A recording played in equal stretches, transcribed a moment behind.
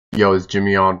Yo, it's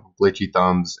Jimmy on Glitchy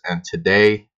Thumbs, and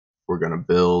today we're gonna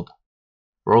build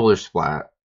roller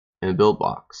splat in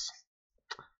Buildbox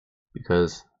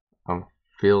because I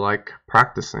feel like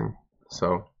practicing.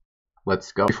 So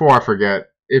let's go. Before I forget,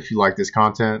 if you like this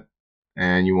content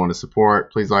and you want to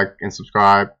support, please like and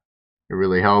subscribe. It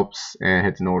really helps, and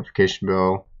hit the notification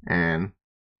bell. And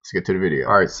let's get to the video.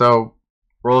 All right, so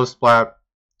roller splat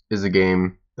is a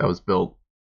game that was built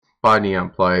by Neon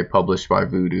Play, published by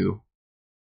Voodoo,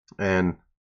 and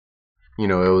it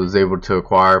was able to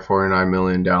acquire 49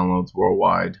 million downloads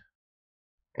worldwide.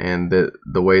 And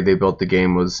the way they built the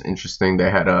game was interesting. They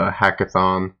had a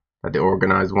hackathon that they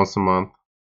organized once a month,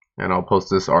 and I'll post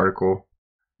this article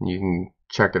and you can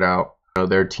check it out.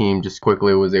 Their team just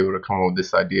quickly was able to come up with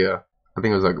this idea. I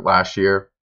think it was like last year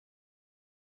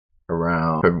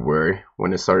around February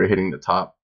when it started hitting the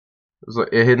top.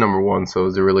 It hit #1, so it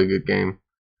was a really good game.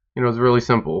 It was really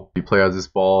simple. You play as this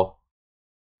ball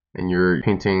and you're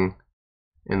painting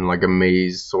in like a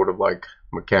maze, sort of like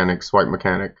swipe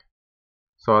mechanic.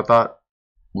 So I thought,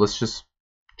 let's just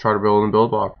try to build in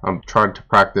Buildbox. I'm trying to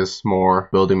practice more.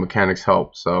 Building mechanics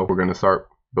help, so we're gonna start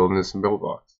building this in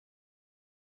Buildbox.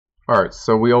 Alright,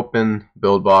 so we open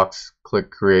Buildbox,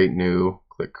 click create new,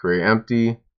 click create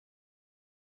empty,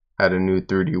 add a new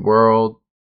 3D world,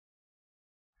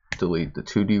 delete the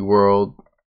 2D world,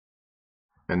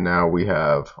 and now we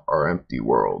have our empty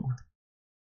world.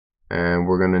 And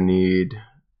we're gonna need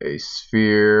a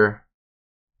sphere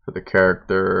for the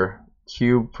character,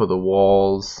 cube for the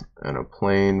walls, and a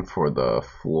plane for the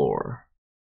floor.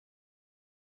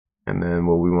 And then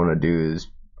what we want to do is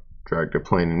drag the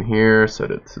plane in here,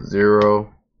 set it to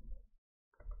 0,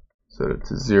 set it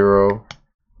to 0.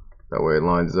 That way it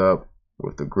lines up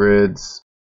with the grids.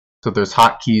 So there's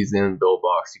hotkeys in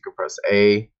Buildbox. You can press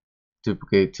A,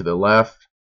 duplicate to the left,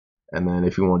 and then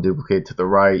if you want to duplicate to the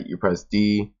right, you press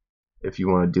D. If you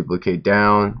want to duplicate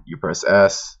down, you press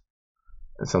S.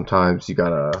 And sometimes you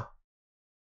gotta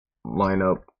line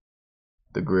up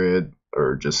the grid,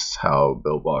 or just how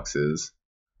Buildbox is.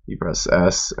 You press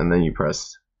S and then you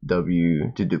press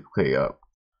W to duplicate up.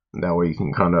 And that way you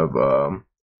can kind of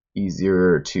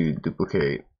easier to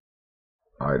duplicate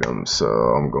items. So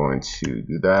I'm going to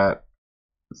do that.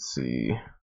 Let's see.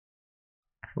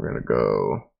 We're gonna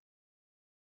go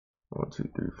 1, 2,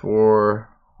 3, 4.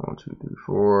 1, 2, 3,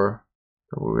 4.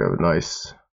 So we have a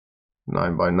nice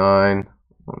 9 by 9.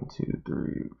 1, 2,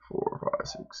 3, 4, 5,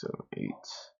 6, 7, 8.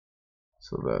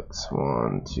 So that's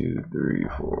 1, 2, 3,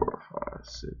 4, 5,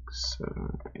 6,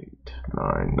 7, 8,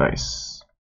 9. Nice.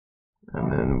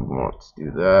 And then we want to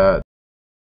do that.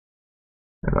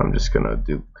 And I'm just gonna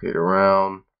duplicate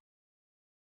around.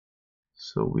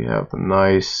 So we have a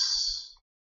nice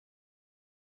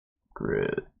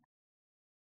grid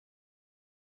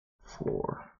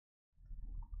floor.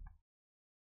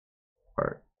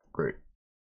 Alright, great.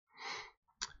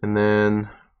 And then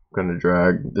I'm going to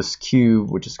drag this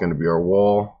cube, which is going to be our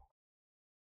wall,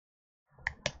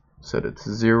 set it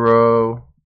to 0,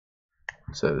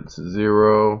 set it to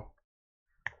 0.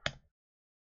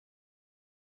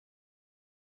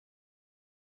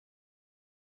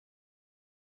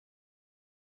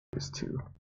 These two.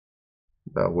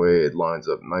 That way it lines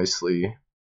up nicely. And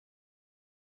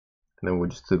then we'll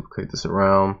just duplicate this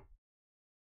around.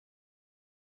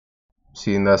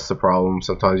 See, and that's the problem.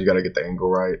 Sometimes you gotta get the angle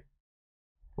right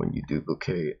when you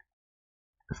duplicate.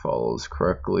 It follows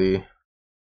correctly.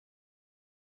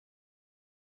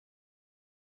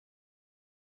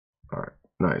 Alright,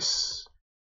 nice.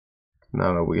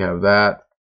 Now that we have that,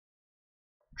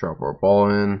 drop our ball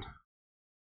in.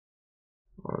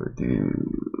 Or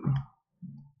do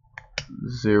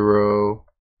 0.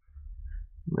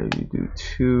 Maybe do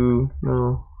 2.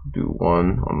 No, do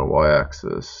 1 on the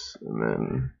y-axis, and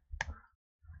then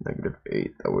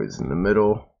 -8. That way it's in the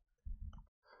middle.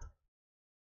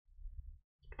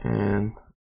 And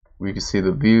we can see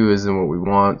the view isn't what we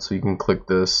want, so you can click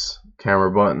this camera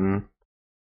button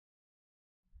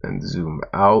and zoom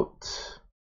out.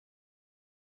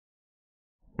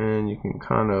 And you can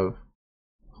kind of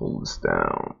hold this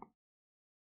down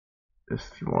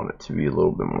if you want it to be a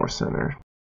little bit more centered.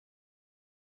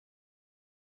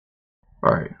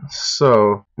 Alright,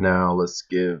 so now let's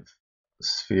give the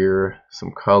sphere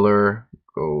some color.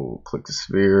 Go click the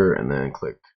sphere and then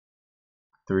click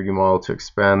 3D model to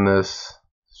expand this.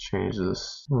 Let's change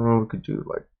this. We could do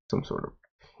like some sort of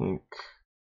pink,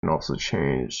 and also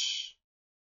change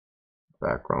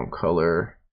background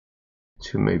color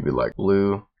to maybe like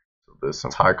blue. So there's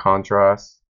some high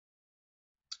contrast.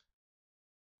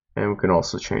 And we can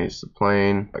also change the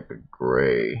plane like a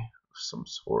gray of some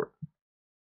sort.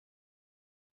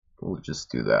 We'll just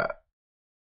do that.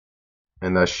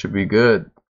 And that should be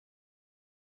good.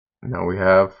 Now we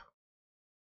have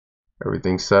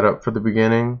everything set up for the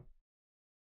beginning.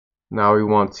 Now we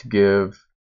want to give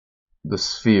the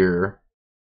sphere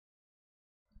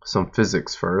some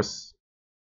physics first.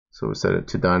 So we set it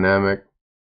to dynamic,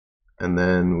 and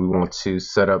then we want to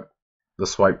set up the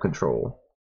swipe control.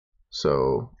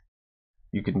 So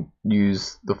you can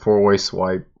use the 4-way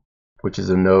swipe, which is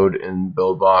a node in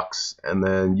Buildbox, and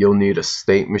then you'll need a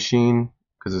state machine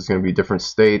because there's going to be different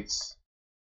states,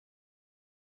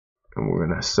 and we're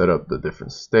going to set up the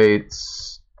different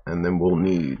states, and then we'll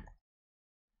need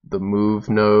the move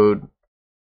node,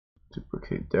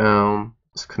 duplicate down,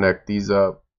 let's connect these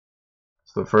up.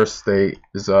 So the first state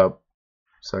is up,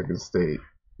 second state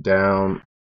down,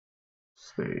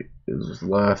 state is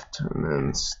left, and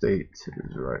then state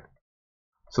is right.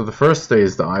 So the first state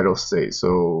is the idle state,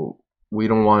 so we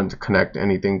don't want to connect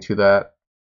anything to that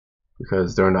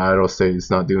because during the idle state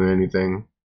it's not doing anything.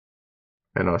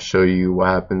 And I'll show you what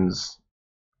happens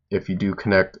if you do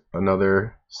connect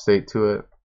another state to it.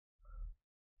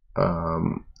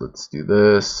 Let's do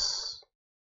this.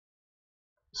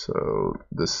 So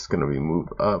this is going to be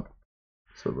moved up.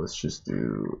 So let's just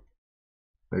do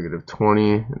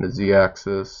 -20 in the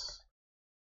z-axis,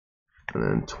 and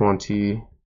then 20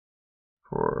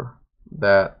 for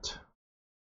that,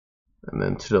 and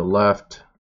then to the left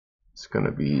it's going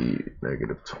to be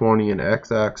 -20 in the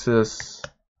x-axis,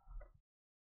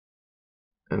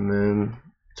 and then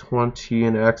 20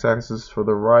 in the x-axis for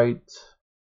the right.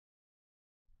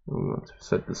 We want to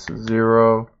set this to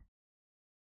 0.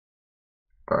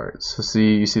 Alright, so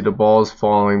you see the ball is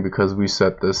falling because we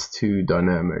set this to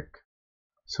dynamic.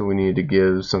 So we need to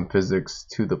give some physics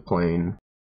to the plane.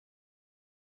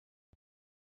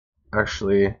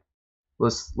 Actually,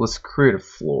 let's create a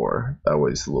floor. That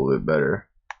way it's a little bit better.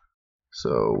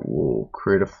 So we'll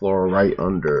create a floor right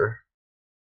under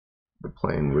the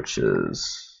plane, which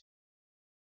is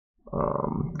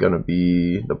gonna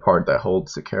be the part that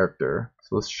holds the character.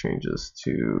 So let's change this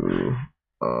to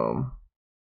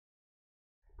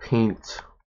paint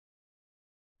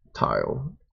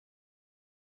tile.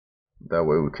 That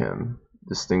way we can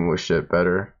distinguish it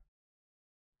better.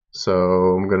 So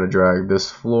I'm gonna drag this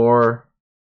floor,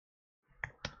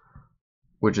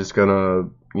 which is gonna,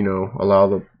 allow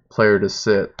the player to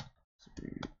sit.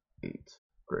 8,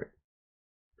 great.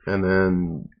 And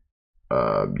then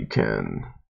you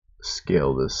can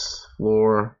scale this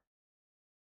floor.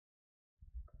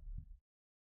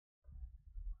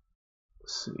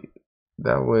 Let's see.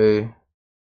 That way,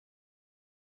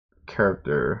 the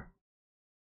character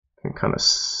can kind of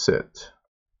sit,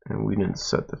 and we didn't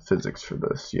set the physics for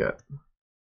this yet.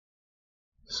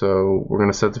 So we're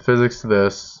going to set the physics to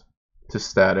this, to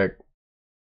static.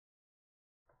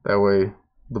 That way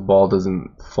the ball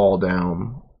doesn't fall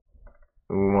down.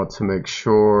 And we want to make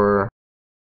sure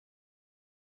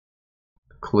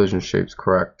the collision shape's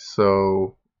correct.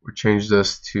 So we change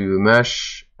this to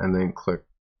mesh and then click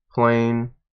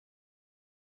plane.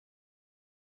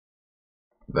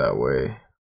 That way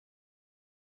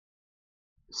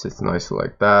it sits nicely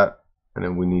like that. And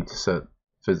then we need to set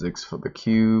physics for the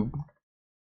cube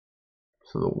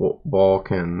so the ball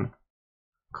can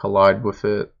collide with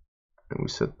it. And we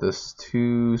set this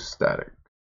to static.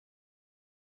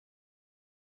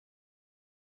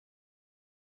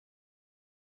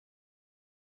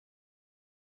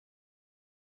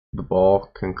 The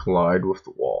ball can collide with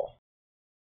the wall.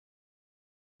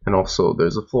 And also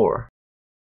there's a floor.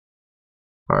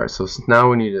 Alright, so now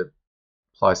we need to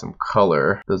apply some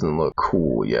color. Doesn't look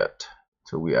cool yet,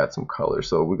 so we add some color.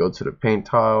 So we go to the paint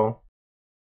tile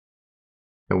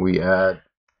and we add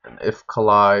an if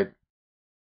collide.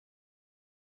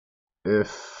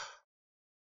 If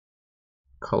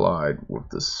collide with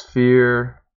the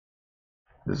sphere,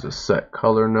 there's a set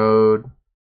color node,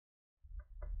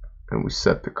 and we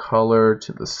set the color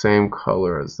to the same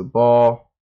color as the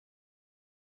ball,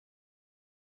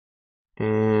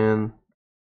 and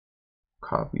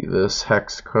copy this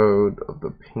hex code of the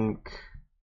pink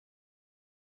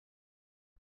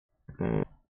and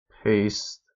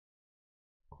paste,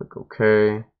 click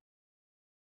OK.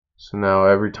 So now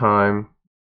every time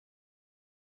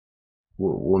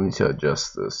we'll need to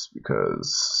adjust this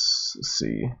because, let's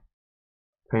see,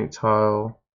 paint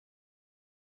tile,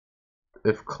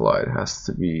 if collide has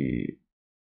to be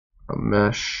a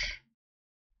mesh,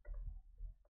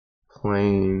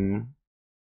 plane,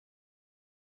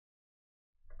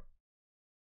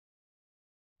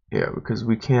 yeah, because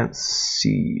we can't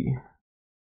see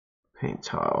paint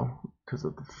tile because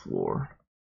of the floor.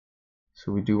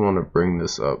 So we do want to bring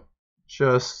this up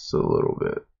just a little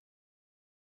bit.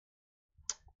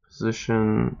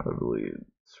 position, I believe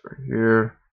it's right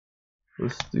here.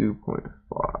 Let's do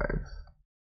 0.5.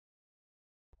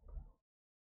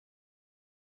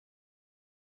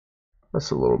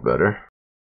 That's a little better.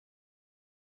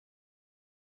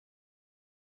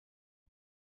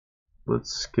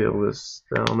 Let's scale this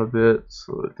down a bit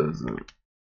so it doesn't.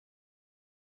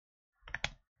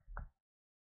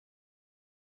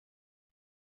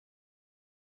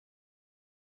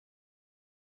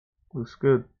 Looks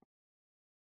good.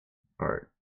 Alright,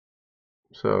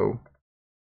 so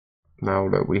now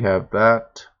that we have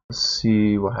that, let's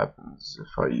see what happens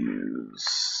if I use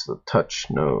the touch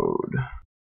node.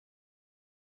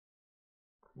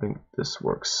 I think this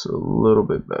works a little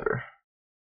bit better.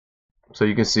 So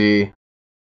you can see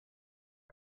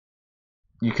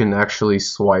you can actually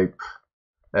swipe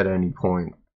at any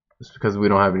point. Just because we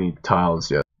don't have any tiles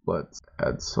yet, let's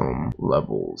add some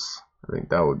levels. I think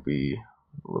that would be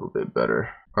a little bit better.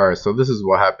 Alright, so this is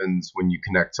what happens when you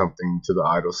connect something to the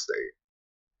idle state.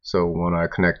 So when I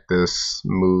connect this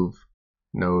move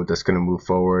node, that's going to move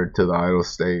forward to the idle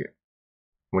state.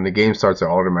 When the game starts, it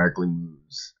automatically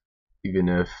moves, even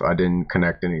if I didn't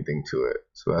connect anything to it.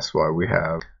 So that's why we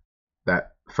have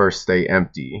that first state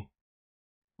empty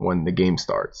when the game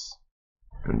starts.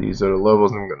 And these are the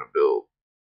levels I'm going to build.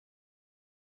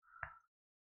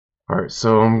 Alright,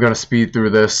 so I'm going to speed through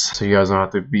this so you guys don't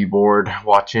have to be bored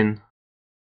watching.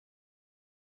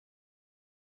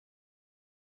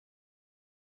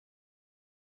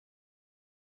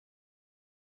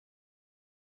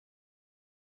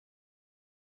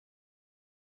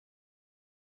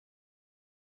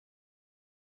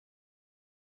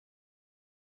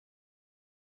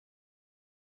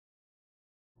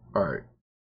 Alright.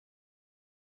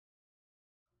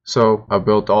 So I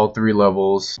built all 3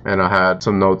 levels and I had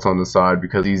some notes on the side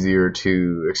because it's easier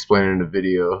to explain in a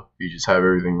video. You just have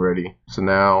everything ready. So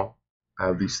now I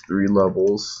have these 3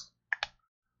 levels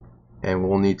and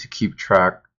we'll need to keep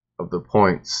track of the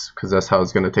points because that's how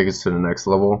it's going to take us to the next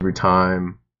level. Every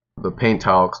time the paint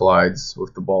tile collides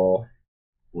with the ball,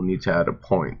 we'll need to add a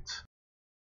point.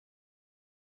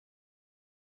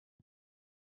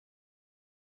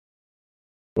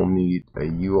 We'll need a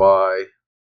UI,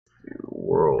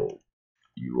 world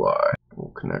UI.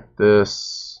 We'll connect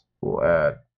this. We'll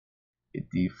add a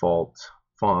default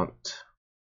font,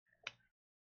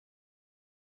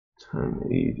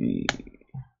 1080.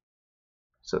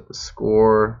 Set the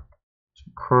score to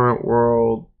current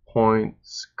world,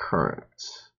 points, current.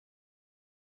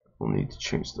 We'll need to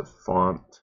change the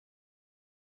font.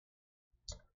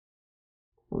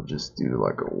 We'll just do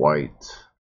like a white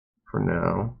for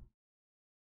now.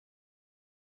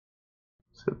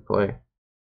 Hit play.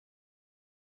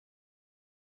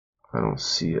 I don't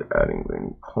see it adding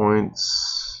any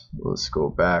points. Let's go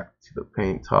back to the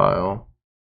paint tile.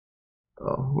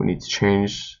 We need to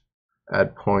change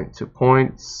add point to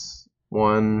points.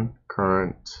 1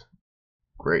 current.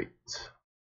 Great.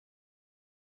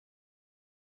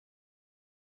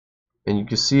 And you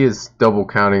can see it's double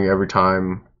counting every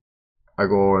time I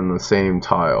go on the same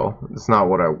tile. It's not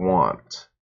what I want.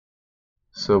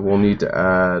 So we'll need to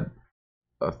add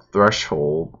a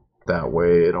threshold. That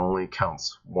way it only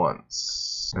counts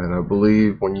once. And I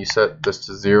believe when you set this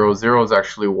to 0, 0 is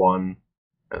actually 1,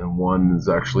 and 1 is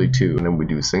actually 2. And then we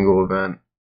do a single event.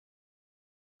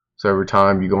 So every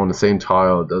time you go on the same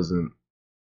tile, it doesn't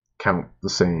count the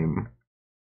same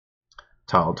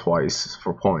tile twice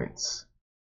for points.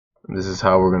 And this is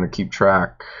how we're going to keep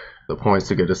track the points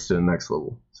to get us to the next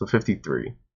level. So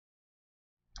 53.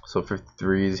 So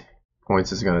 53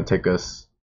 points is going to take us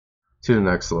to the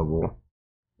next level.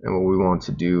 And what we want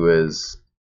to do is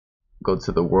go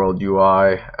to the world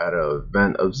UI, add an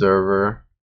event observer.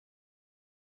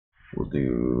 We'll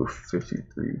do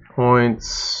 53 points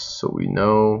so we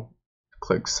know.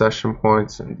 Click session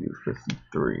points and do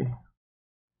 53.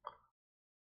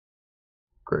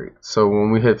 Great. So when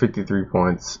we hit 53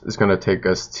 points, it's going to take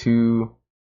us to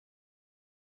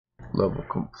level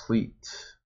complete.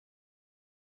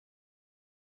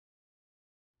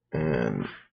 And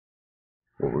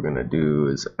what we're going to do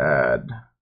is add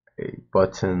a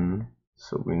button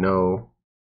so we know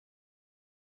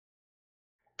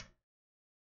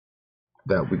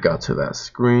that we got to that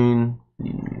screen.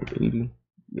 80.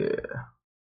 Yeah.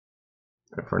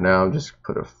 And for now, just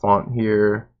put a font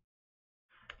here.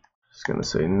 Just going to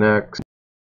say next.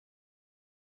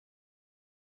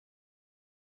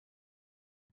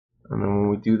 And then when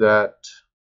we do that,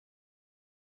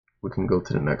 we can go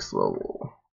to the next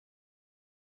level.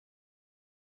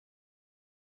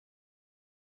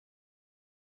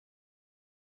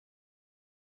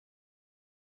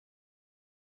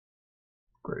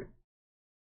 Great.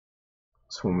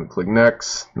 So when we click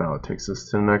next, now it takes us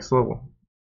to the next level.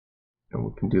 And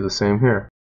we can do the same here.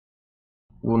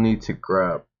 We'll need to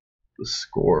grab the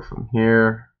score from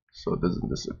here so it doesn't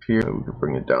disappear. We can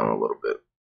bring it down a little bit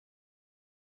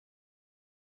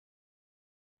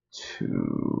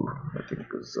to, I think it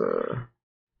was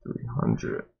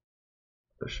 300.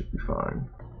 That should be fine.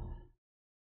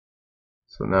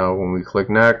 So now when we click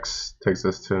next, it takes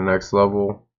us to the next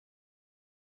level.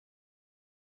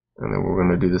 And then we're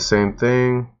going to do the same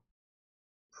thing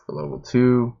for level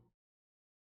 2.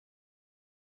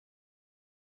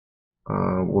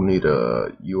 We'll need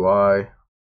a UI.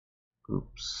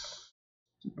 Oops.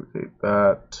 Duplicate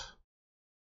that.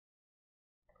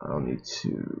 I'll need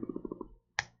to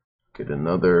get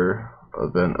another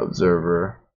event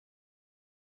observer.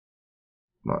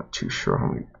 Not too sure how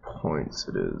many points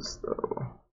it is though.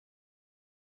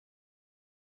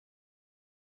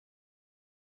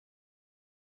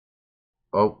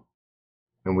 Oh,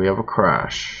 and we have a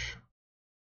crash.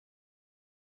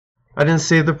 I didn't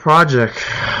save the project.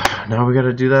 Now we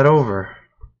gotta do that over.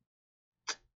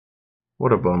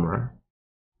 What a bummer.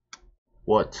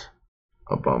 What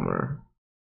a bummer.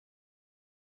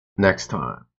 Next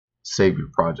time, save your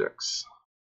projects.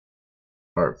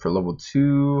 Alright, for level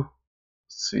 2,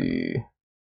 let's see.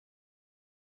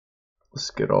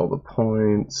 Let's get all the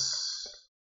points.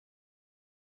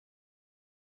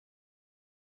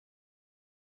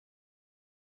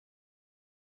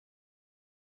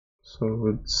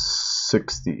 So it's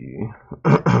 60.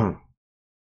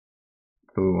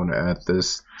 We want to add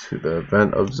this to the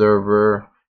event observer.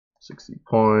 60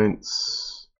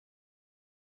 points.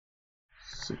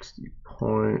 60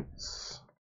 points.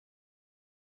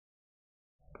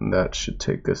 And that should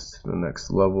take us to the next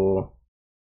level.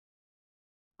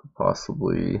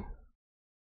 Possibly.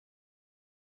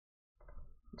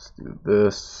 Let's do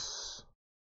this.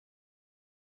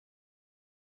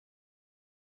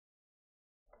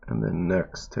 And then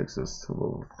next takes us to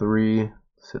level 3.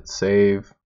 Let's hit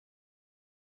save.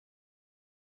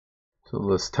 So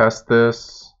let's test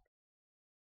this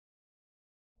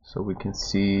so we can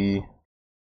see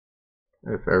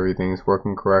if everything's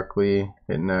working correctly.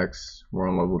 Hit next. We're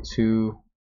on level 2.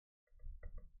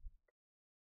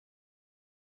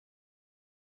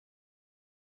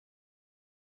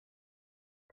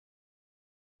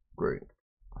 Great.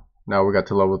 Now we got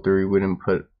to level 3. We didn't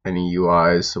put any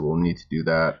UIs, so we'll need to do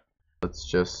that. Let's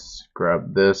just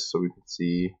grab this so we can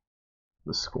see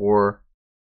the score.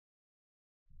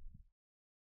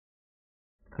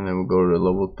 And then we'll go to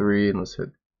level 3 and let's hit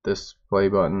this play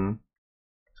button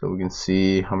so we can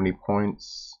see how many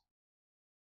points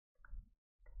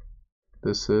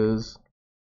this is.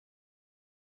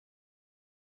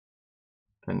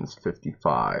 And it's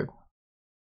 55.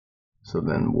 So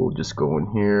then we'll just go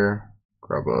in here,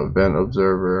 grab an event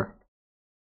observer,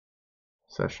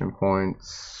 session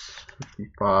points,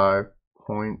 55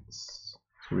 points.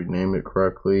 So we name it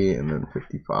correctly, and then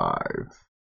 55.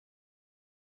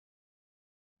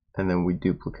 And then we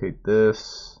duplicate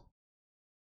this,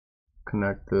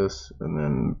 connect this, and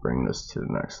then bring this to the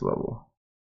next level.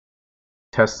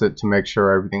 Test it to make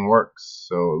sure everything works.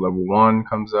 So level 1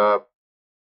 comes up.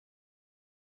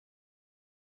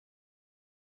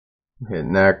 Hit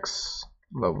next.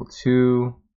 Level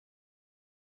 2.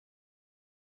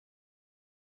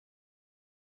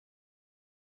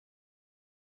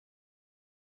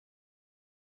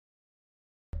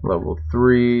 Level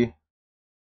 3.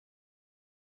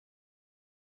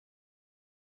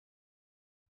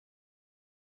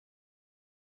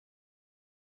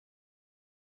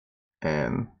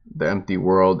 And the empty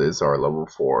world is our level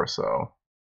 4, so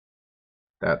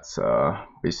that's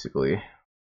basically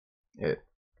it.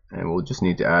 And we'll just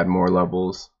need to add more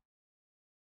levels,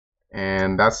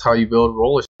 and that's how you build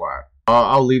roller splat.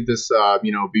 I'll leave this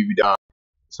BB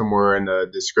somewhere in the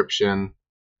description,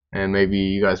 and maybe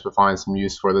you guys will find some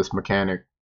use for this mechanic.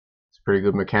 It's a pretty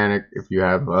good mechanic if you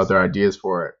have other ideas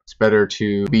for it. It's better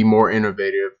to be more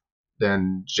innovative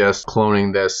than just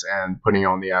cloning this and putting it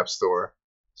on the App Store.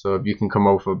 So if you can come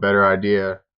up with a better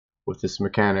idea with this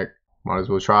mechanic, might as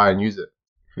well try and use it.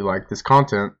 If you like this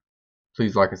content,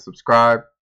 please like and subscribe.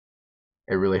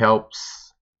 It really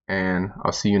helps, and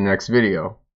I'll see you in the next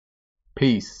video.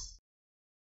 Peace.